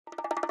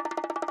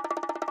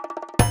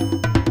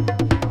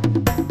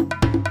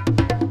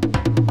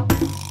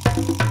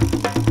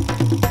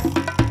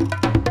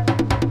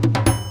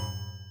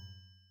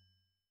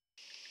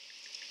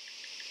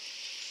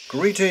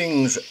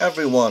Greetings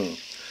everyone.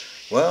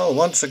 Well,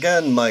 once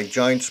again my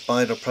giant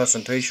spider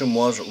presentation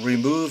was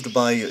removed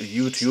by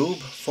YouTube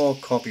for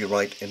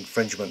copyright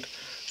infringement.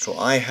 So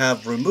I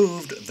have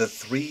removed the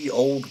 3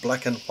 old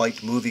black and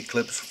white movie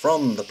clips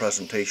from the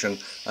presentation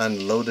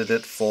and loaded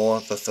it for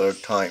the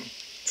 3rd time.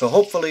 So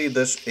hopefully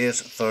this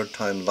is 3rd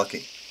time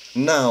lucky.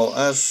 Now,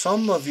 as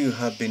some of you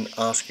have been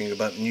asking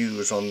about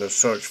news on the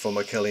search for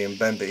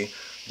Mokele-Mbembe,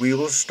 we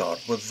will start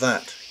with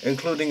that,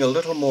 including a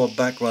little more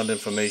background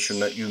information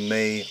that you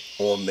may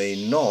or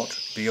may not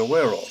be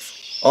aware of.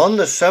 On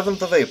the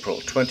 7th of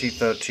April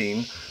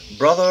 2013,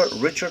 Brother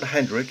Richard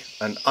Hendrick,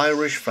 an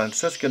Irish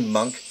Franciscan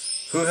monk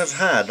who has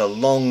had a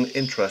long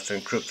interest in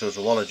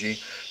cryptozoology,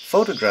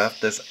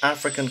 photographed this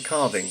African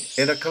carving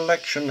in a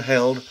collection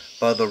held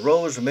by the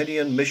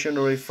Roseminian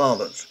Missionary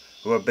Fathers,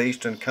 who are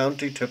based in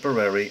County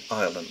Tipperary,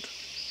 Ireland.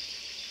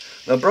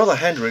 Now, Brother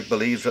Hendrick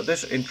believes that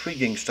this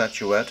intriguing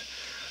statuette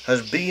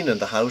has been in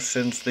the house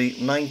since the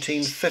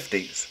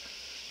 1950s.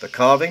 The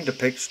carving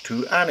depicts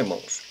 2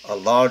 animals, a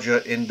larger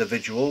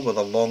individual with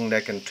a long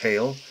neck and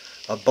tail,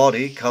 a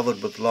body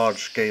covered with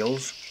large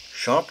scales,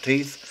 sharp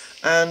teeth,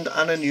 and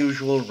an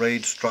unusual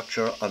rayed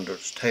structure under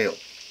its tail,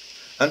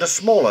 and a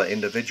smaller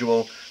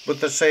individual with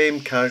the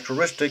same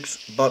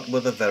characteristics but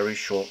with a very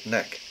short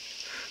neck.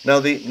 Now,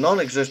 the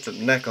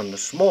non-existent neck on the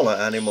smaller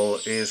animal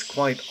is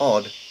quite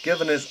odd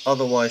given its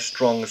otherwise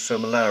strong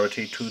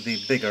similarity to the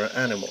bigger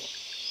animal.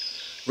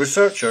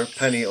 Researcher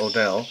Penny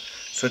Odell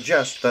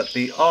suggests that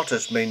the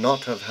artist may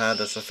not have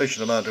had a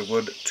sufficient amount of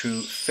wood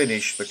to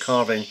finish the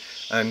carving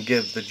and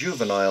give the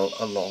juvenile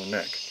a long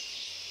neck.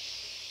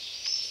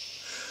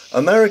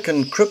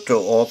 American crypto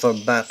author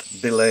Matt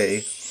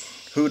Billay,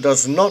 who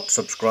does not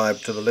subscribe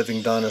to the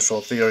living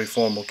dinosaur theory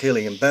for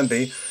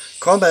Mokele-Mbembe,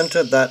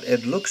 commented that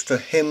it looks to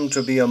him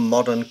to be a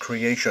modern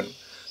creation,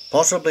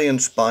 possibly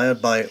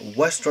inspired by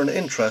Western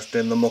interest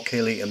in the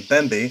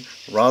Mokele-Mbembe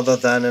rather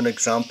than an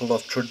example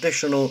of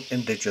traditional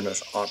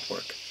indigenous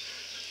artwork.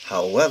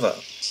 However,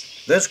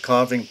 this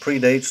carving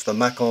predates the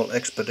Mokele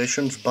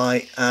expeditions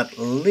by at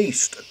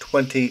least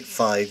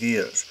 25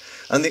 years,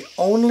 and the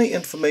only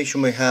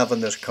information we have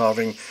on this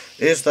carving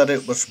is that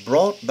it was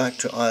brought back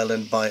to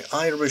Ireland by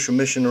Irish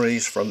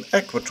missionaries from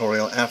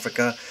Equatorial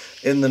Africa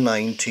in the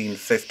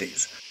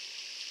 1950s.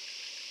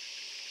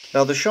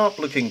 Now, the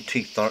sharp-looking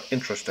teeth are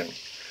interesting,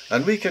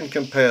 and we can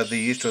compare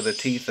these to the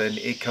teeth in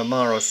a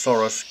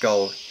Camarasaurus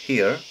skull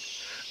here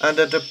and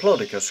a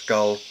Diplodocus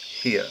skull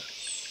here.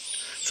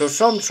 So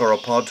some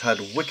sauropods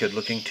had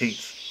wicked-looking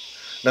teeth.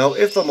 Now,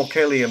 if the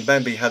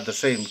Mokele-Mbembe had the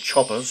same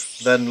choppers,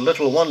 then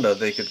little wonder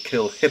they could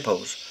kill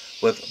hippos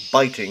with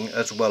biting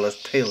as well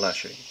as tail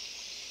lashing.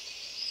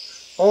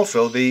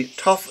 Also, the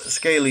tough,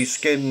 scaly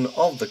skin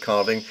of the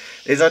carving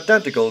is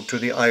identical to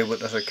the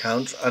eyewitness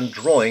accounts and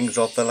drawings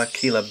of the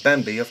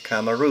Mokele-Mbembe of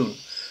Cameroon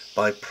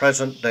by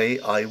present-day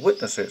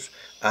eyewitnesses,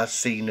 as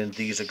seen in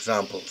these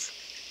examples.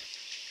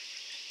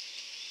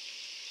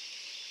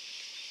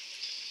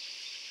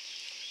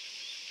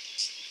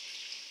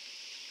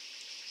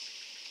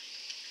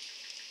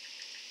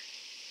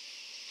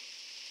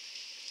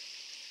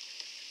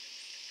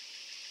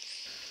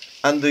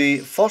 And the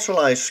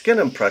fossilized skin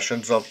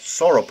impressions of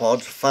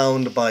sauropods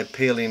found by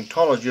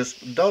paleontologists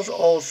does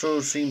also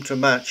seem to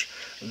match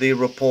the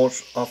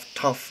reports of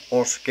tough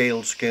or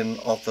scaled skin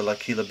of the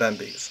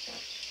Mokele-Mbembes.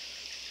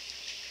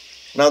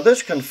 Now,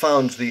 this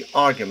confounds the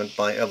argument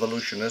by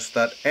evolutionists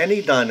that any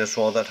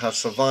dinosaur that has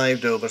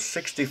survived over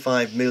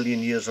 65 million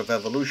years of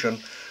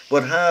evolution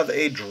would have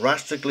a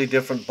drastically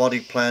different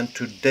body plan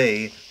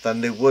today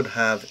than they would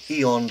have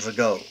eons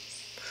ago.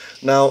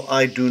 Now,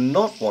 I do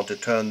not want to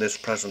turn this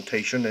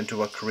presentation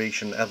into a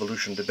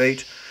creation-evolution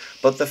debate,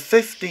 but the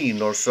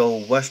 15 or so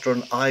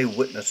Western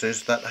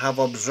eyewitnesses that have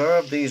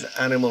observed these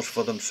animals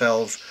for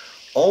themselves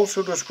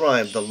also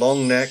describe the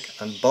long neck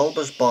and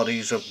bulbous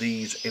bodies of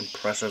these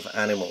impressive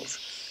animals,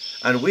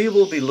 and we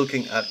will be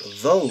looking at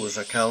those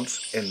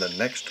accounts in the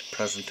next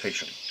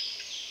presentation.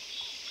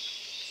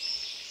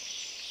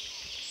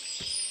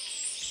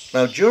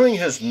 Now, during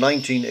his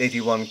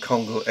 1981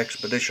 Congo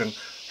expedition,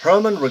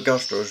 Herman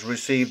Regusters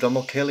received a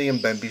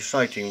Mokele-Mbembe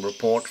sighting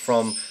report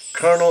from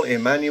Colonel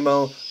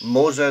Emmanuel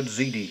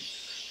Mozadzidi,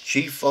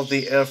 Chief of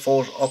the Air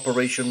Force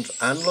Operations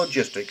and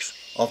Logistics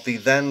of the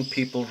then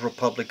People's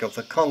Republic of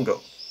the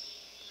Congo.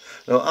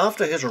 Now,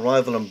 after his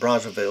arrival in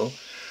Brazzaville,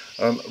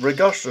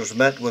 Regusters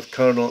met with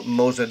Colonel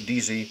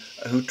Mozadzidi,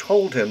 who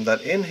told him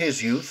that in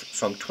his youth,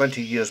 some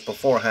 20 years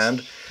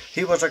beforehand,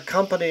 he was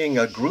accompanying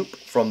a group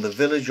from the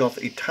village of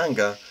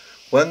Itanga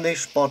when they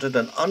spotted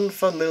an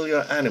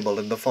unfamiliar animal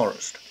in the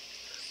forest.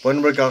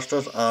 When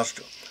Regusters asked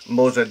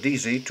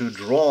Mozadzidi to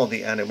draw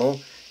the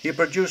animal, he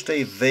produced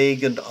a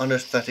vague and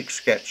unaesthetic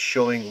sketch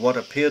showing what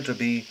appeared to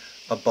be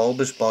a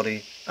bulbous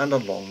body and a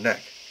long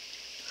neck.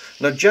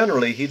 Now,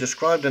 generally, he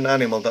described an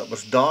animal that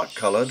was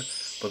dark-coloured,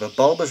 with a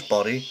bulbous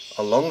body,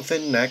 a long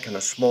thin neck, and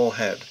a small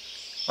head.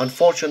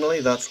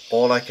 Unfortunately, that's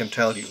all I can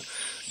tell you.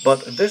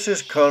 But this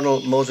is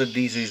Colonel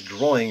Mozadzidi's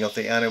drawing of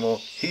the animal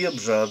he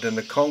observed in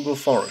the Congo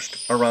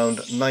forest around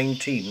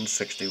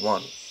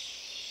 1961.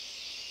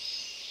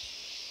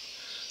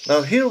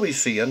 Now here we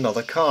see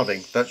another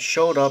carving that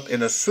showed up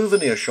in a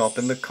souvenir shop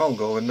in the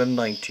Congo in the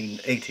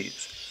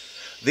 1980s.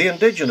 The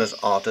indigenous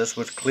artist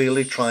was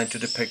clearly trying to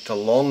depict a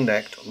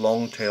long-necked,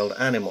 long-tailed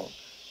animal.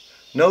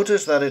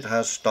 Notice that it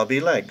has stubby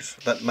legs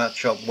that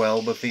match up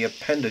well with the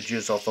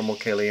appendages of the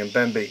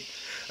Mokele-Mbembe,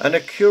 and a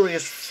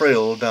curious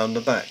frill down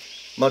the back,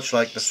 much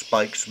like the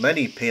spikes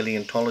many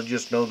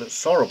paleontologists know that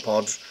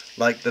sauropods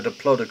like the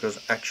Diplodocus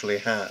actually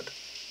had.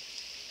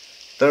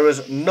 There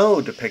is no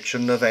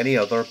depiction of any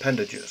other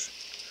appendages.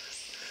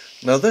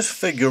 Now this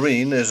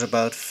figurine is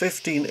about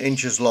 15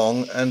 inches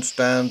long and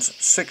stands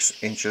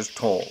 6 inches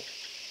tall.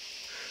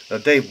 Now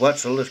Dave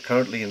Wetzel is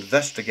currently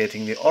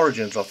investigating the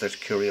origins of this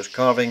curious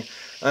carving,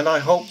 and I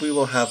hope we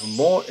will have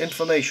more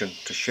information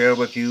to share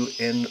with you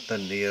in the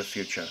near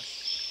future.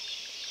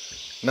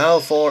 Now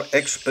for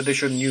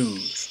expedition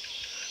news.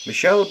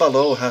 Michel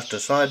Ballot has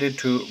decided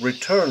to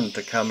return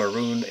to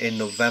Cameroon in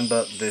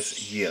November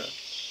this year.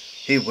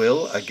 He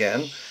will,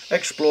 again,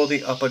 explore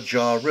the Upper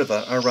Jar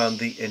River around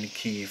the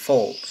Inki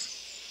Falls.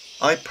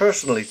 I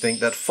personally think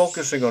that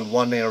focusing on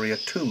one area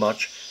too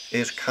much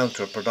is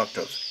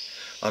counterproductive,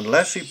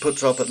 unless he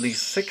puts up at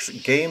least 6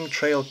 game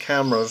trail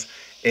cameras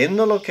in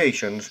the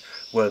locations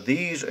where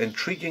these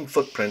intriguing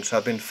footprints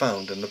have been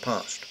found in the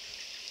past.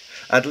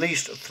 At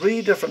least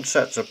 3 different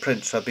sets of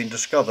prints have been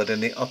discovered in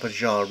the Upper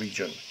Jar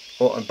region.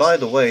 Oh, and by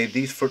the way,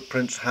 these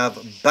footprints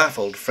have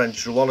baffled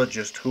French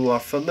zoologists who are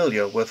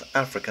familiar with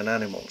African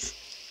animals.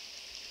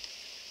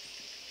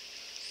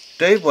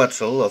 Dave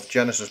Wetzel of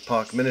Genesis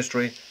Park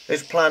Ministry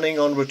is planning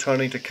on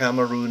returning to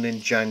Cameroon in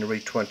January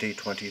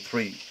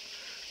 2023.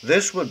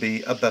 This would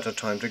be a better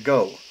time to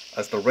go,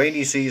 as the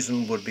rainy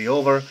season would be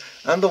over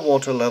and the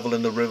water level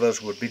in the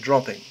rivers would be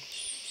dropping.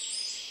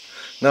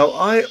 Now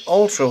I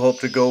also hope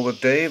to go with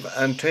Dave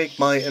and take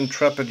my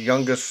intrepid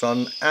youngest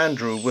son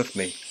Andrew with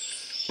me.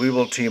 We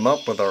will team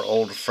up with our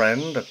old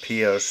friend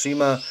Pierre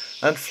Sima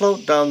and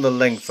float down the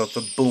length of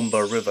the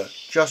Boomba River,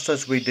 just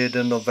as we did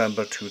in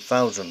November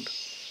 2000.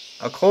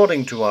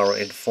 According to our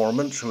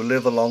informants who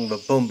live along the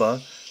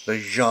Boomba, the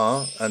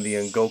Ja and the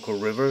Ngoko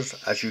rivers,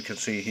 as you can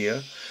see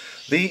here,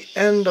 the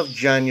end of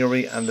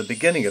January and the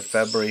beginning of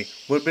February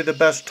would be the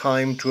best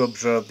time to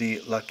observe the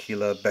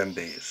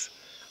Mokele-Mbembes.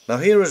 Now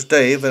here is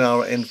Dave in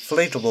our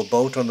inflatable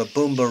boat on the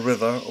Boomba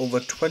River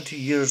over 20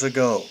 years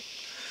ago.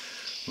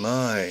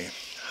 My,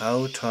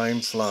 how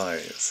time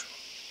flies.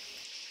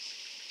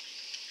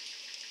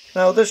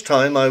 Now this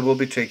time I will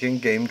be taking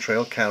game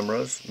trail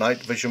cameras,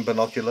 night vision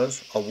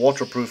binoculars, a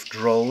waterproof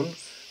drone,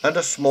 and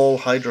a small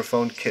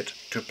hydrophone kit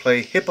to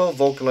play hippo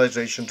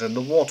vocalizations in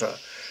the water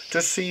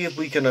to see if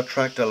we can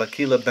attract a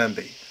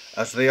Mokele-Mbembe,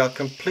 as they are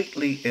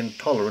completely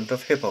intolerant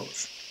of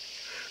hippos.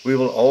 We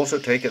will also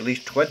take at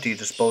least 20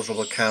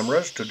 disposable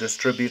cameras to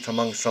distribute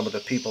among some of the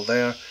people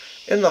there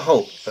in the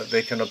hope that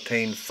they can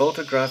obtain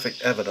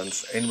photographic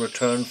evidence in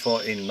return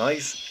for a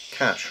nice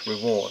cash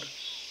reward.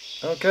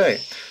 Okay,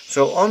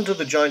 so on to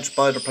the giant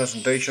spider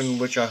presentation,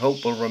 which I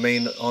hope will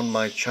remain on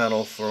my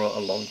channel for a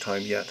long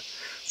time yet.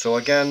 So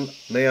again,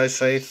 may I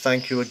say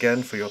thank you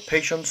again for your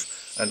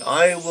patience, and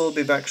I will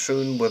be back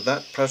soon with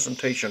that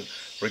presentation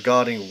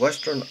regarding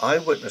Western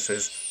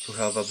eyewitnesses who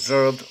have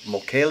observed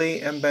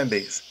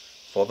Mokele-Mbembes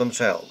for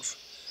themselves.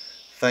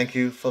 Thank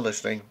you for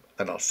listening,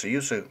 and I'll see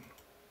you soon.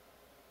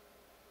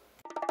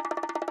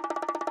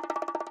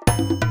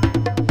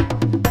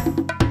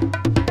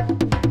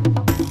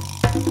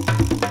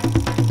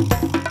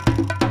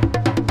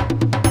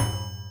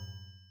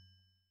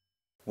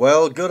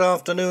 Well, good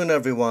afternoon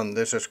everyone.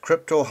 This is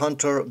crypto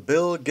hunter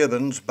Bill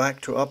Gibbons back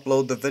to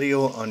upload the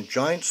video on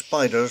giant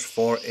spiders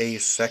for a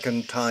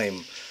second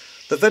time.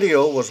 The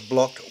video was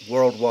blocked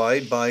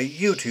worldwide by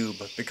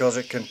YouTube because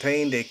it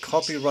contained a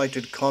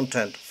copyrighted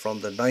content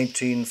from the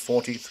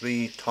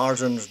 1943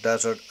 Tarzan's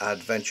Desert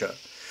Adventure.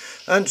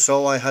 And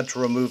so I had to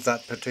remove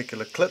that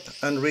particular clip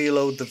and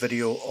reload the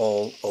video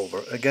all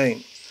over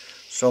again.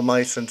 So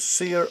my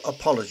sincere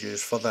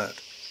apologies for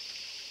that.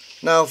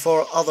 Now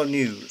for other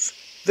news.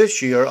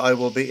 This year I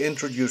will be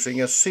introducing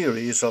a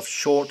series of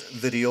short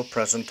video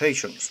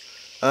presentations,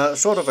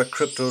 sort of a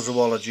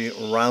cryptozoology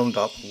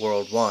roundup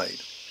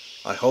worldwide.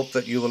 I hope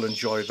that you will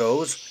enjoy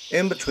those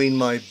in between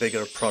my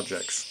bigger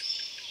projects.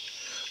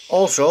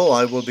 Also,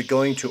 I will be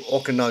going to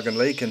Okanagan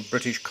Lake in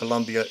British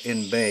Columbia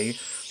in May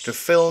to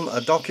film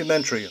a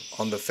documentary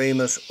on the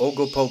famous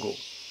Ogopogo.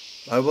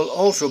 I will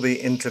also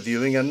be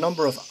interviewing a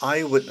number of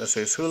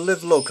eyewitnesses who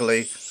live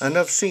locally and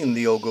have seen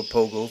the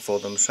Ogopogo for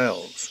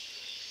themselves.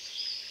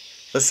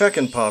 The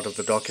second part of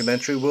the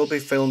documentary will be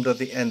filmed at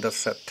the end of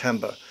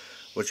September,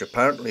 which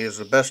apparently is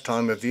the best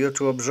time of year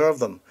to observe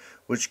them,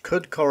 which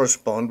could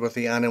correspond with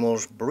the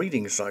animal's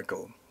breeding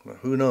cycle.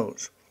 Who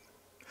knows?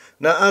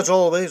 Now, as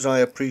always, I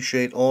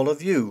appreciate all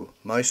of you,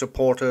 my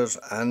supporters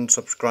and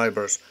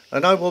subscribers,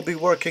 and I will be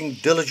working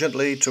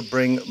diligently to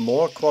bring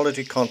more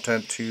quality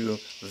content to you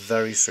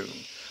very soon.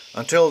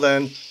 Until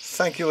then,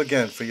 thank you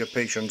again for your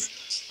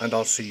patience, and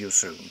I'll see you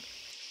soon.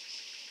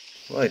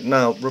 Right,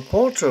 now,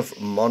 reports of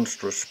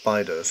monstrous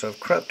spiders have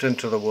crept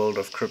into the world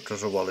of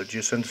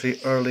cryptozoology since the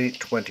early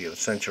 20th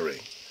century.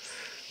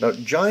 Now,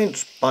 giant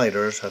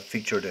spiders have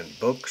featured in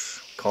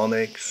books,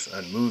 comics,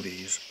 and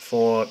movies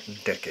for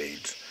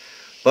decades,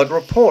 but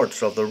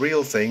reports of the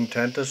real thing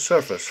tend to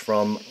surface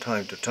from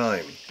time to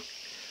time.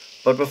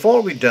 But before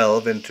we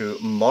delve into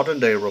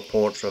modern-day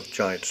reports of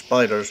giant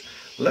spiders,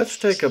 let's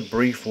take a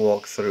brief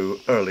walk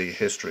through early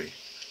history.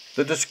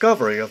 The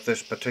discovery of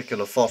this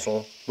particular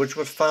fossil, which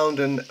was found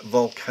in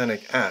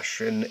volcanic ash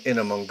in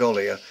Inner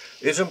Mongolia,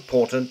 is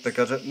important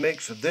because it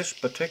makes this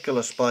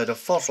particular spider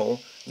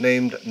fossil,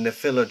 named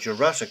Nephila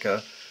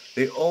jurassica,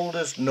 the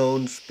oldest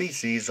known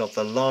species of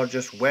the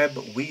largest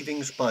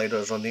web-weaving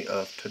spiders on the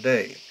earth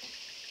today,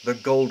 the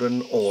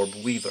golden orb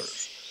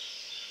weavers.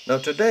 Now,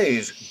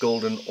 today's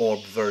golden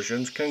orb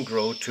versions can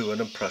grow to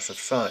an impressive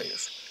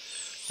size.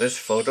 This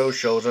photo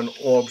shows an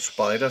orb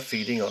spider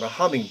feeding on a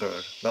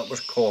hummingbird that was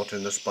caught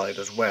in the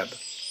spider's web.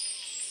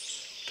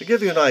 To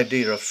give you an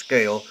idea of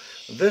scale,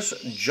 this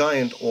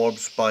giant orb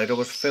spider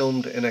was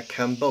filmed in a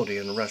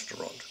Cambodian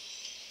restaurant.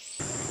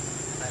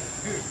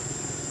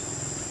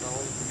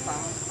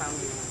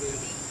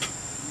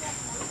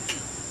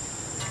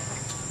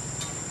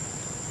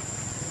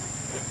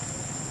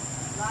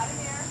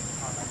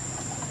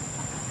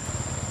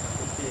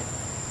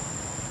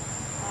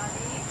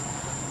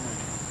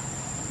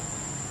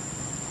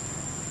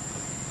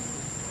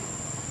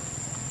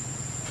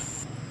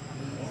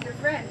 Your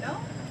friend, no?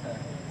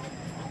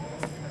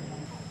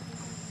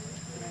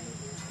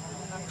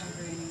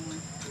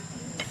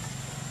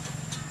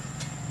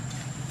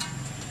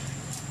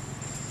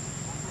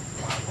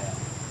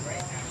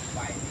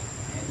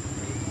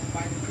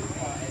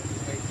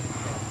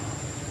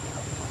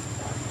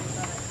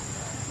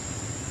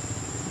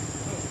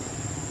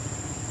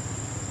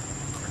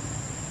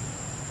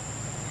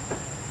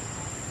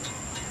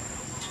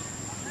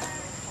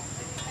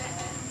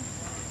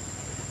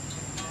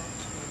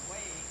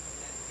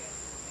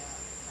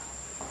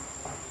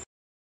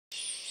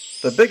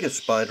 The biggest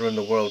spider in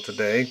the world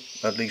today,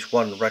 at least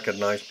one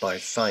recognized by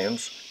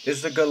science,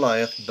 is the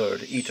Goliath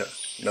bird eater,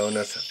 known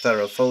as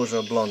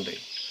Theraphosa blondi.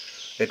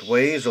 It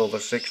weighs over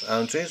 6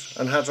 ounces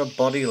and has a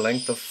body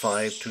length of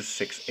 5 to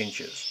 6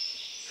 inches.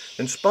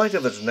 In spite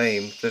of its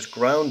name, this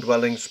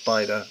ground-dwelling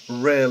spider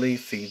rarely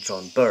feeds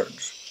on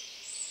birds.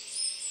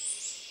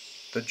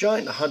 The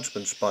giant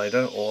huntsman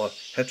spider, or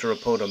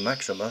Heteropoda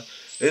maxima,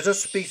 is a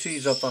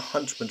species of the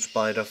huntsman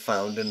spider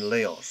found in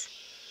Laos.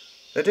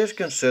 It is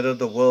considered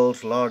the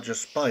world's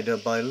largest spider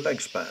by leg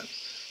span,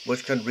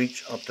 which can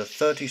reach up to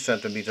 30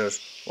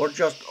 centimeters or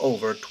just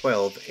over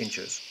 12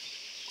 inches.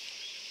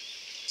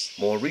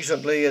 More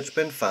recently, it's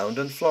been found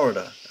in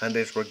Florida and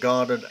is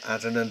regarded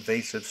as an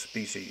invasive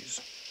species.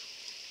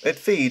 It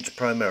feeds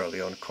primarily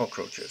on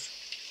cockroaches.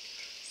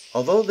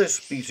 Although this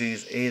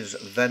species is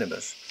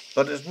venomous,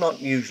 but is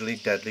not usually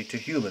deadly to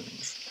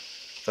humans.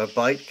 The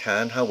bite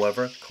can,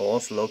 however,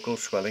 cause local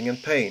swelling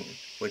and pain,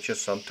 which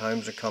is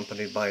sometimes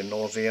accompanied by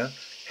nausea,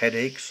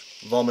 headaches,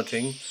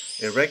 vomiting,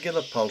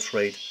 irregular pulse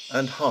rate,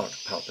 and heart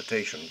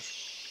palpitations.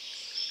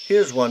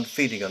 Here's one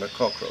feeding on a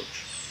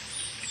cockroach.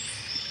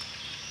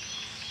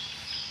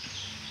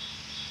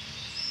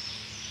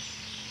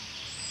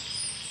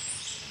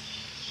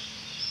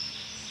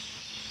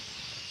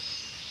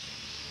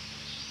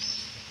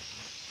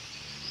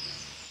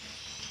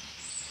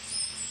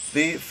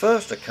 The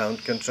first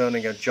account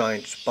concerning a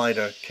giant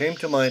spider came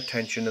to my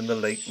attention in the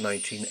late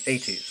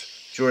 1980s,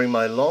 during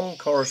my long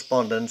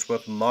correspondence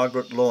with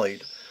Margaret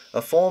Lloyd,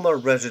 a former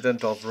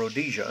resident of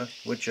Rhodesia,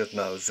 which is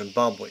now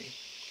Zimbabwe.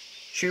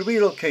 She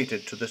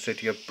relocated to the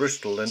city of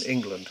Bristol in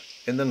England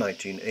in the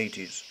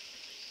 1980s.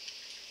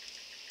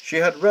 She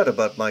had read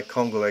about my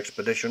Congo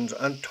expeditions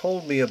and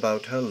told me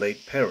about her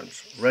late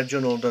parents,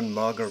 Reginald and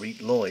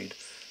Marguerite Lloyd,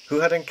 who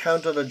had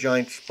encountered a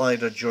giant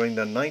spider during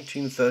their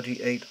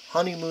 1938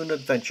 honeymoon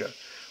adventure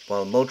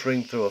while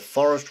motoring through a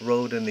forest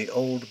road in the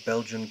old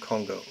Belgian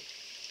Congo.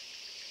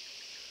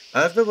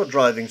 As they were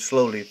driving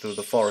slowly through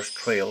the forest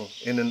trail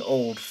in an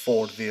old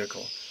Ford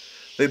vehicle,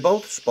 they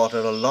both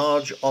spotted a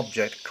large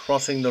object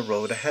crossing the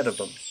road ahead of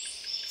them.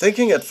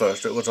 Thinking at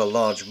first it was a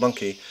large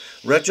monkey,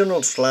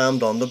 Reginald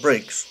slammed on the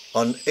brakes,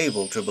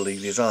 unable to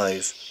believe his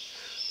eyes.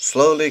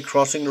 Slowly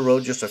crossing the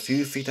road just a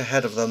few feet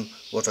ahead of them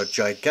was a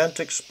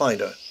gigantic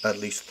spider, at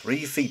least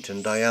 3 feet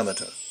in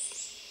diameter.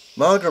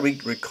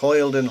 Marguerite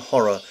recoiled in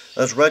horror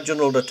as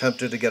Reginald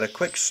attempted to get a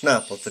quick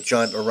snap of the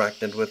giant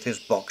arachnid with his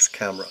box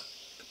camera.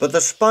 But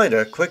the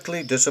spider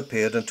quickly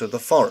disappeared into the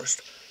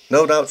forest,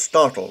 no doubt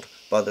startled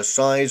by the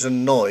size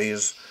and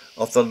noise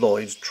of the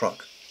Lloyd's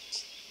truck.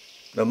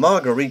 Now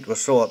Marguerite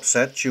was so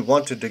upset she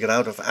wanted to get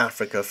out of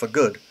Africa for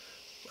good,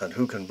 and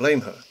who can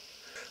blame her?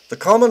 The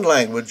common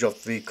language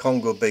of the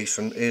Congo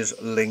Basin is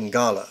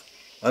Lingala,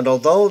 and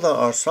although there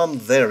are some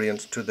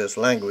variants to this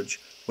language,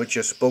 which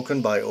is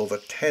spoken by over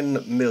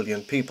 10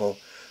 million people,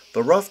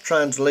 the rough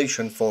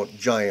translation for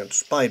giant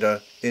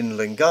spider in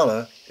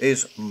Lingala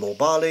is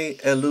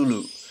Mobali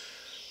Elulu.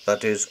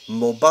 That is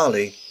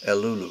Mobali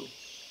Elulu.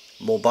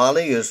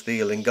 Mobali is the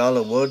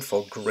Lingala word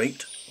for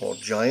great or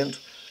giant,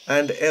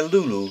 and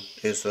Elulu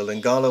is the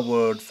Lingala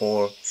word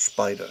for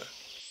spider.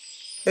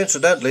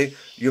 Incidentally,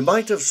 you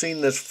might have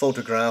seen this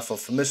photograph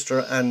of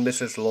Mr. and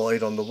Mrs.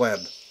 Lloyd on the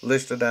web,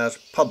 listed as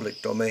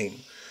public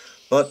domain,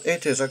 but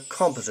it is a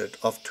composite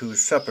of two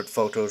separate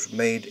photos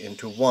made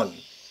into one,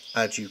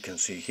 as you can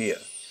see here,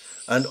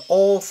 and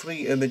all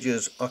three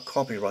images are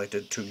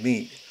copyrighted to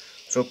me,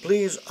 so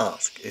please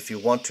ask if you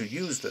want to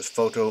use this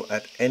photo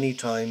at any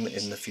time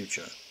in the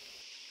future.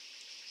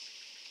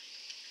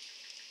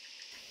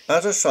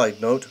 As a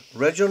side note,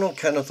 Reginald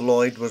Kenneth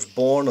Lloyd was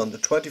born on the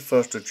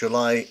 21st of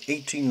July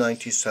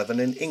 1897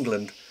 in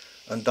England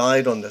and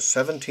died on the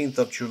 17th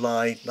of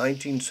July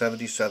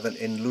 1977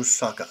 in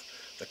Lusaka,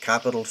 the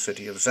capital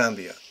city of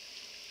Zambia.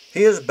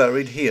 He is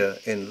buried here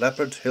in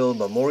Leopard Hill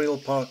Memorial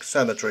Park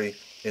Cemetery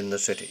in the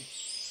city.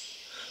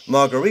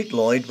 Marguerite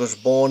Lloyd was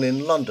born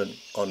in London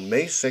on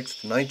May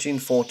 6,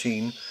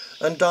 1914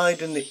 and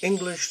died in the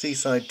English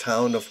seaside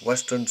town of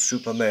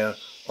Weston-super-Mare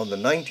on the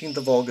 19th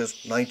of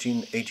August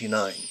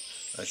 1989.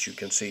 As you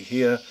can see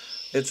here,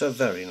 it's a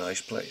very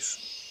nice place.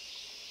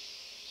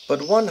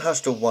 But one has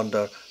to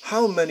wonder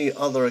how many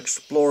other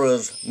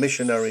explorers,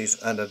 missionaries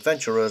and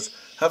adventurers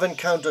have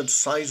encountered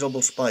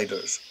sizable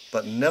spiders,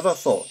 but never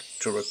thought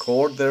to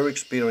record their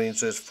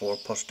experiences for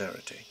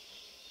posterity.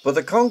 But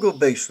the Congo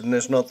Basin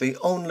is not the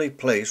only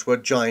place where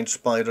giant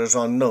spiders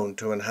are known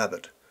to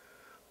inhabit.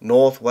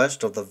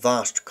 Northwest of the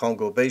vast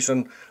Congo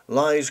Basin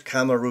lies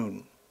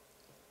Cameroon.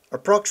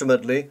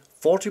 Approximately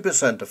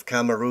 40% of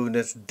Cameroon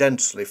is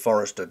densely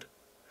forested.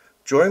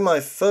 During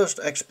my first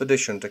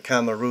expedition to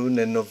Cameroon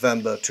in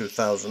November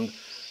 2000,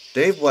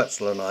 Dave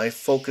Wetzel and I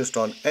focused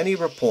on any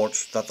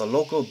reports that the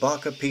local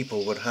Baka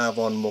people would have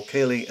on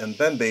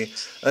Mokele-Mbembe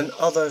and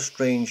other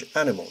strange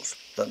animals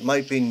that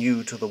might be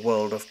new to the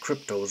world of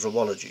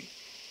cryptozoology.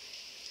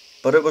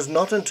 But it was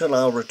not until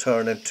our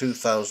return in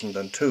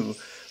 2002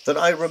 that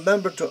I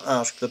remembered to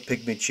ask the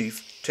pygmy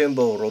chief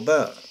Timbo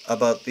Robert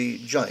about the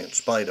giant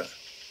spider.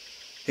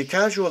 He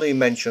casually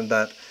mentioned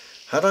that,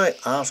 had I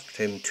asked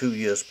him 2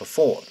 years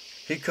before,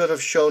 he could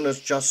have shown us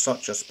just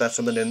such a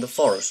specimen in the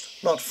forest,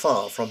 not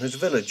far from his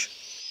village.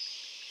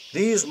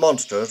 These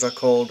monsters are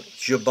called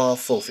Jiba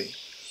Fofi,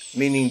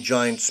 meaning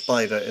giant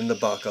spider in the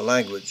Baka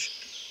language.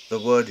 The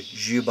word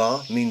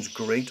Jiba means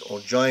great or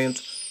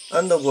giant,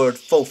 and the word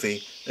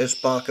Fofi is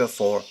Baka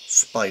for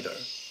spider.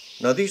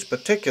 Now these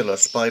particular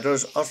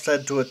spiders are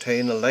said to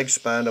attain a leg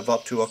span of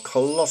up to a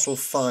colossal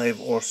 5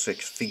 or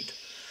 6 feet.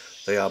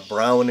 They are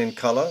brown in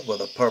color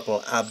with a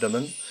purple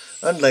abdomen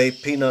and lay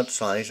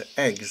peanut-sized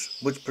eggs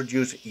which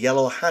produce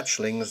yellow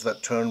hatchlings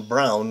that turn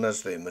brown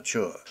as they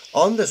mature.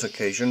 On this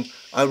occasion,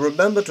 I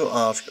remember to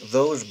ask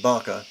those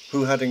Baka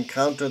who had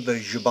encountered the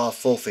Jiba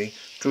Fofi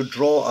to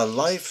draw a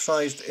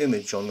life-sized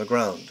image on the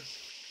ground.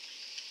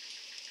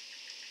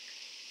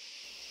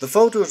 The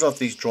photos of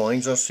these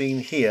drawings are seen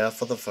here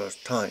for the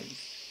first time.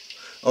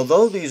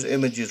 Although these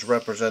images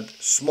represent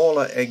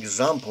smaller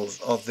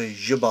examples of the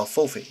Jiba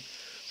Fofi,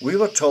 we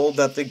were told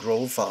that they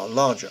grow far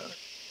larger.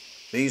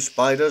 These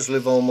spiders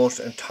live almost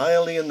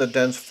entirely in the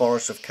dense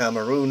forests of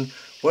Cameroon,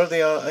 where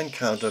they are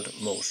encountered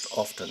most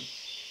often.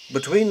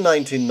 Between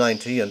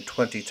 1990 and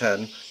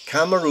 2010,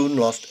 Cameroon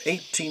lost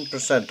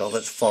 18% of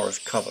its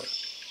forest cover,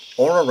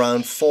 or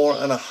around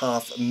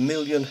 4.5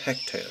 million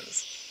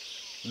hectares.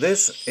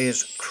 This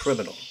is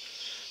criminal.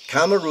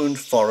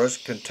 Cameroon's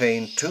forests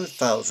contain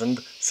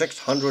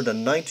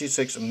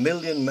 2,696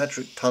 million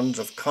metric tons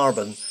of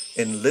carbon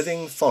in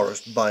living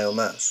forest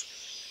biomass.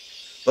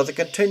 But the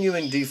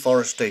continuing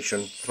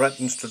deforestation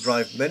threatens to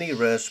drive many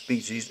rare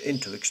species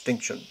into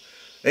extinction,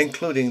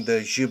 including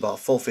the Jiba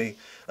Fofi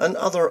and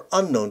other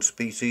unknown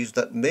species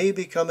that may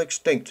become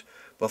extinct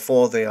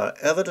before they are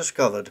ever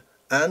discovered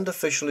and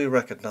officially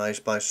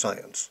recognized by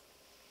science.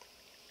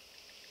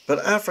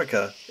 But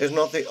Africa is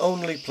not the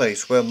only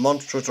place where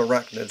monstrous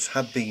arachnids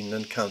have been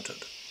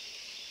encountered.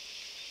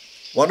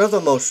 One of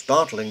the most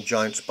startling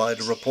giant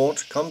spider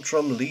reports comes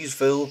from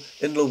Leesville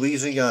in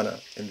Louisiana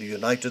in the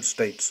United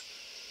States.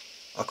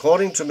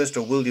 According to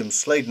Mr. William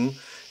Sladen,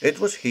 it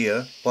was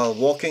here, while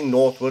walking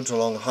northwards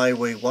along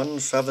Highway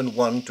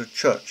 171 to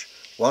church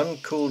one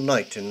cool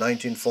night in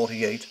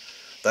 1948,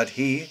 that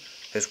he,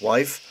 his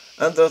wife,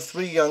 and their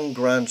 3 young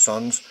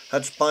grandsons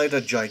had spied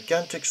a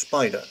gigantic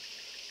spider,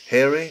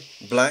 hairy,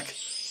 black,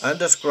 and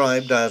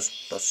described as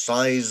the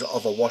size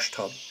of a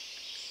washtub.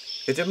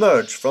 It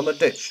emerged from a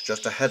ditch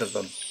just ahead of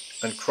them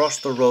and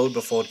crossed the road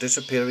before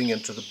disappearing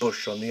into the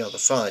bush on the other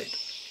side.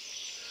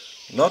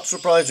 Not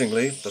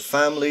surprisingly, the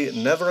family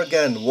never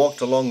again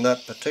walked along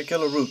that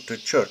particular route to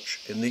church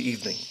in the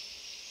evening.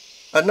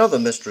 Another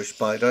mystery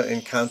spider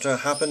encounter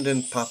happened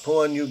in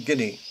Papua New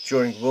Guinea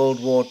during World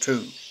War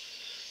II.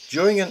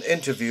 During an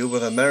interview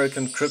with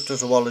American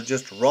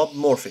cryptozoologist Rob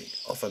Morphy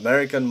of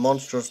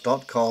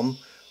AmericanMonsters.com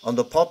on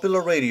the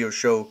popular radio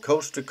show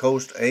Coast to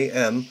Coast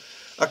AM,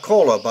 a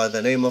caller by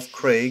the name of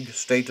Craig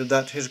stated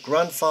that his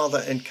grandfather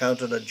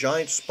encountered a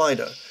giant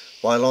spider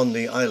while on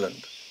the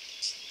island.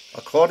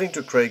 According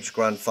to Craig's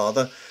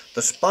grandfather,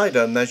 the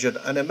spider measured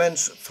an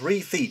immense 3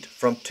 feet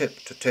from tip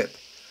to tip,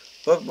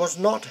 but was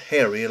not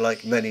hairy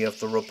like many of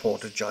the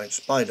reported giant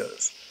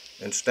spiders.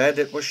 Instead,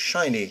 it was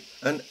shiny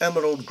and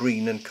emerald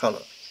green in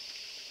color.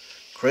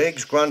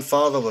 Craig's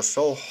grandfather was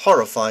so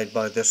horrified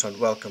by this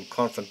unwelcome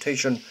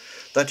confrontation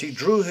that he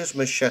drew his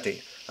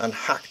machete and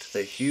hacked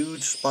the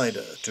huge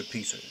spider to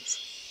pieces.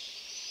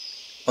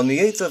 On the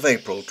 8th of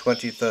April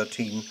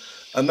 2013,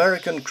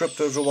 American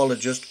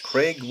cryptozoologist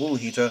Craig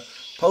Woolheater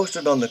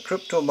posted on the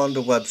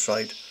Cryptomundo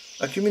website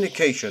a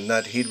communication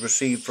that he'd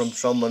received from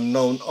someone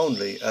known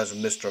only as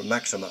Mr.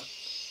 Maxima.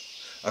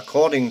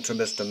 According to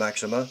Mr.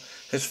 Maxima,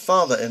 his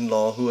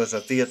father-in-law, who is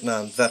a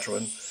Vietnam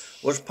veteran,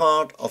 was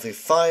part of a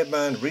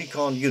 5-man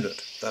recon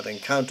unit that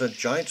encountered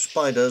giant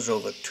spiders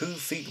over 2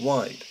 feet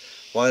wide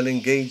while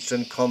engaged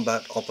in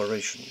combat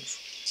operations.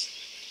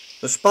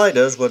 The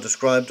spiders were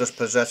described as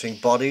possessing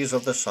bodies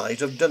of the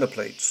size of dinner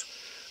plates,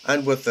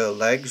 and with their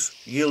legs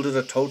yielded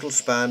a total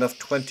span of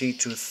 20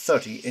 to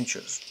 30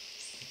 inches.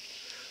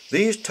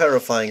 These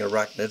terrifying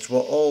arachnids were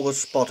always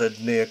spotted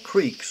near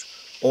creeks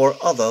or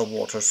other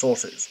water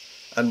sources,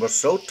 and were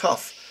so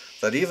tough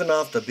that even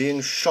after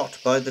being shot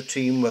by the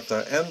team with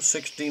their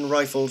M16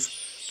 rifles,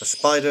 the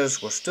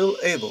spiders were still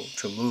able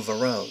to move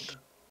around.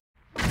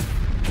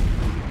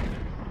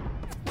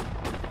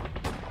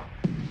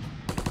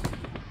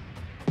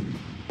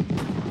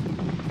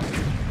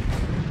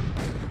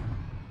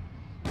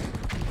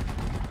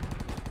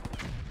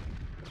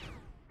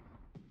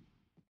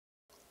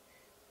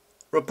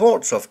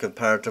 Reports of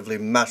comparatively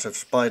massive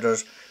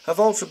spiders have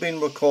also been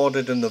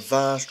recorded in the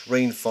vast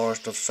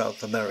rainforest of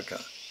South America.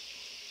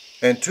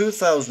 In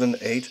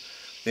 2008,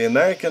 the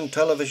American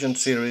television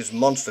series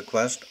Monster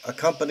Quest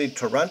accompanied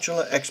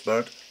tarantula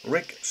expert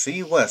Rick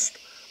C. West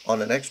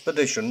on an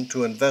expedition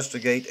to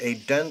investigate a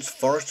dense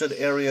forested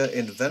area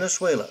in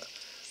Venezuela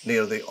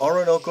near the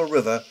Orinoco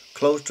River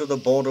close to the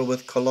border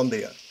with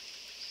Colombia.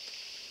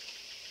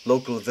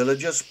 Local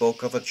villagers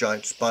spoke of a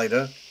giant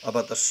spider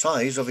about the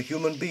size of a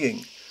human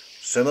being,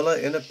 similar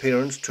in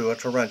appearance to a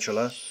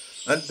tarantula,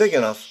 and big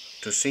enough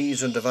to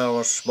seize and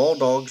devour small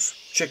dogs,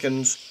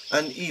 chickens,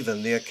 and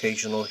even the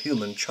occasional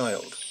human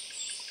child.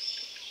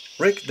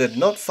 Rick did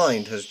not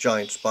find his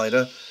giant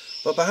spider,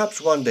 but perhaps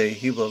one day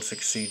he will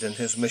succeed in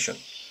his mission,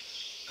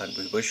 and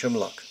we wish him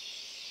luck.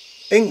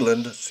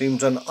 England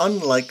seems an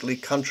unlikely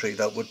country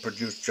that would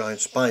produce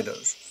giant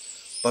spiders,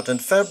 but in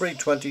February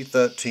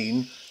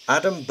 2013,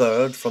 Adam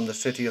Bird from the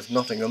city of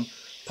Nottingham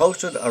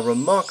posted a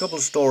remarkable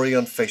story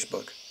on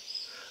Facebook.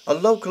 A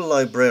local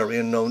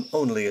librarian known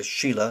only as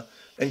Sheila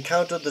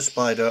encountered the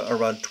spider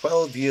around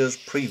 12 years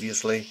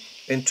previously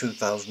in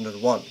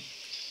 2001.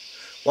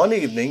 One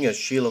evening, as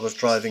Sheila was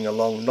driving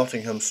along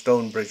Nottingham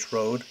Stonebridge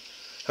Road,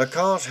 her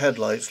car's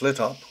headlights lit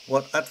up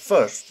what at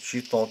first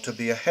she thought to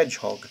be a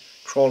hedgehog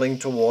crawling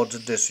towards a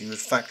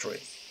disused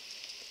factory.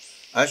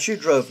 As she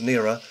drove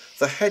nearer,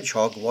 the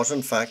hedgehog was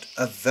in fact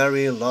a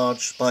very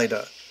large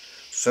spider,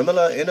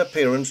 similar in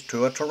appearance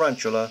to a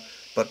tarantula,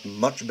 but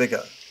much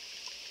bigger.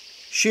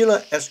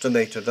 Sheila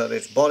estimated that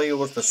its body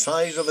was the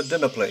size of a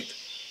dinner plate,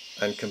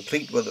 and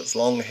complete with its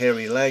long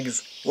hairy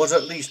legs, was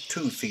at least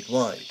 2 feet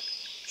wide.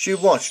 She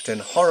watched in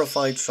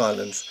horrified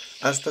silence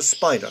as the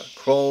spider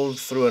crawled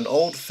through an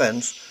old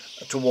fence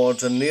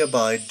towards a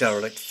nearby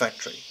derelict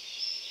factory.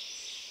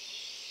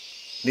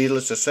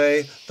 Needless to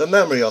say, the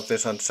memory of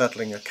this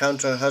unsettling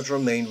encounter has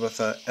remained with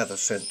her ever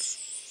since.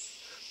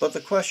 But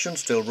the question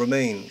still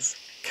remains,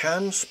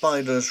 can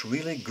spiders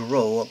really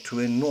grow up to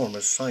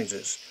enormous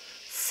sizes,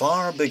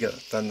 far bigger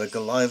than the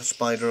Goliath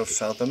spider of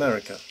South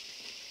America?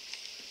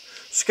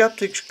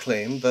 Skeptics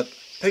claim that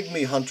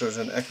pygmy hunters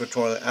in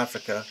equatorial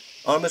Africa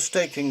are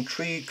mistaking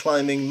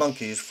tree-climbing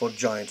monkeys for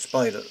giant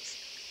spiders.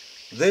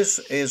 This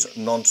is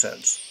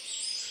nonsense.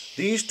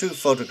 These 2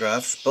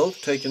 photographs,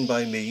 both taken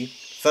by me,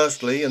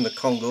 firstly in the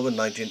Congo in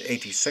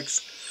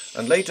 1986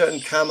 and later in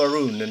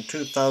Cameroon in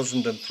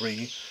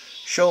 2003,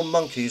 show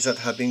monkeys that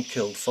have been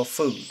killed for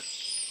food.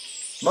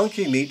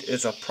 Monkey meat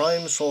is a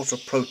prime source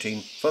of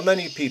protein for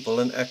many people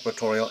in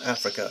equatorial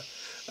Africa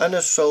and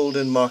is sold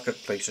in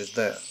marketplaces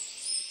there.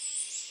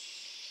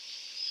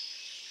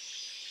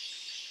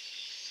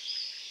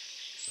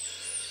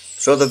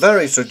 So the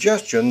very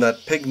suggestion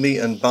that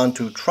Pygmy and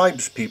Bantu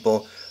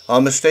tribespeople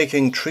are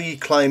mistaking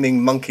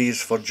tree-climbing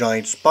monkeys for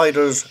giant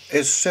spiders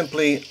is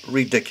simply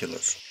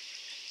ridiculous.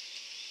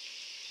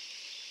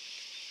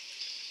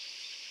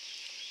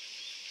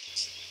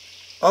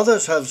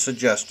 Others have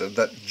suggested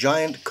that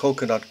giant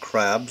coconut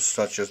crabs,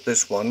 such as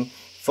this one,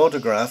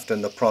 photographed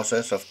in the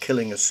process of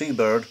killing a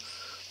seabird,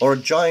 or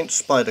giant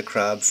spider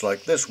crabs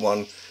like this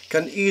one,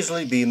 can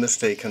easily be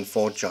mistaken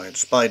for giant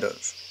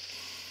spiders.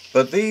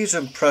 But these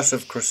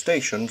impressive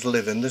crustaceans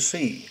live in the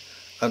sea,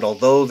 and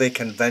although they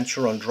can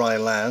venture on dry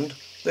land,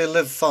 they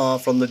live far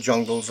from the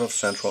jungles of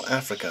Central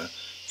Africa,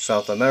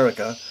 South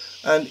America,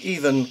 and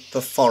even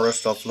the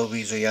forests of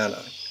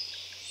Louisiana.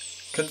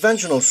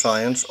 Conventional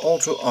science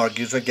also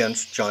argues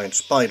against giant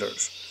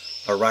spiders.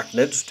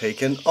 Arachnids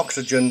take in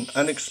oxygen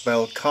and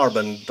expel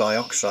carbon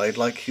dioxide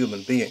like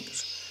human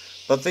beings,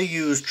 but they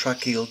use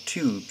tracheal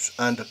tubes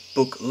and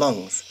book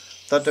lungs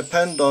that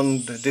depend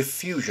on the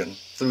diffusion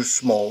through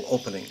small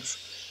openings.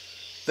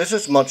 This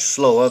is much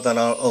slower than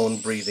our own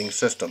breathing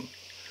system.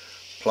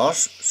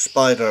 Plus,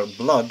 spider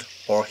blood,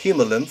 or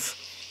hemolymph,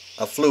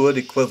 a fluid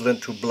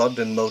equivalent to blood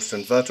in most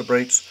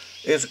invertebrates,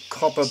 is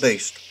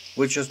copper-based,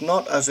 which is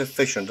not as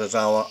efficient as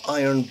our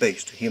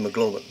iron-based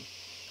hemoglobin.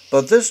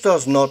 But this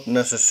does not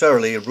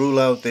necessarily rule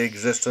out the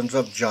existence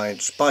of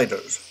giant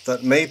spiders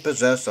that may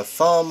possess a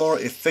far more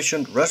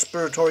efficient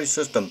respiratory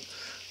system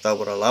that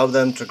would allow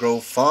them to grow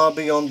far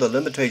beyond the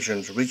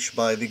limitations reached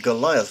by the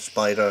Goliath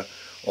spider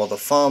or the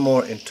far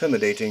more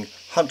intimidating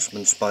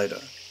huntsman spider.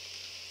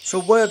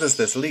 So where does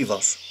this leave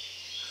us?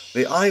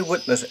 The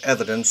eyewitness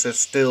evidence is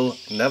still,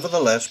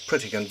 nevertheless,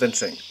 pretty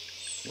convincing.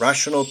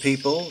 Rational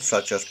people,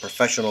 such as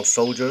professional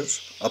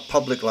soldiers, a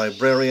public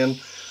librarian,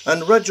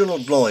 and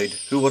Reginald Lloyd,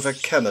 who was a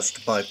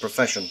chemist by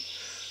profession,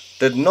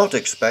 did not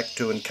expect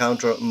to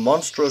encounter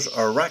monstrous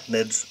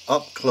arachnids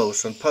up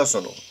close and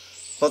personal,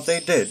 but they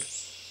did,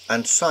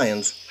 and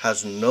science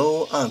has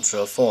no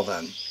answer for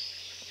them.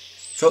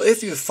 So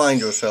if you find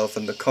yourself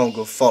in the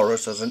Congo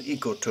forest as an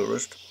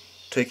ecotourist,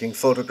 taking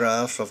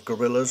photographs of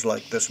gorillas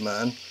like this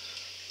man,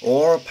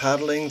 or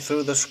paddling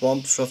through the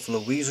swamps of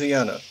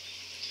Louisiana,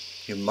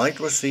 you might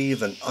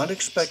receive an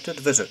unexpected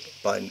visit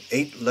by an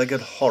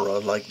 8-legged horror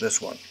like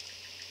this one.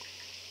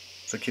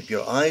 So keep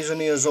your eyes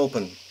and ears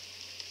open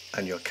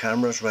and your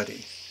cameras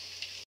ready.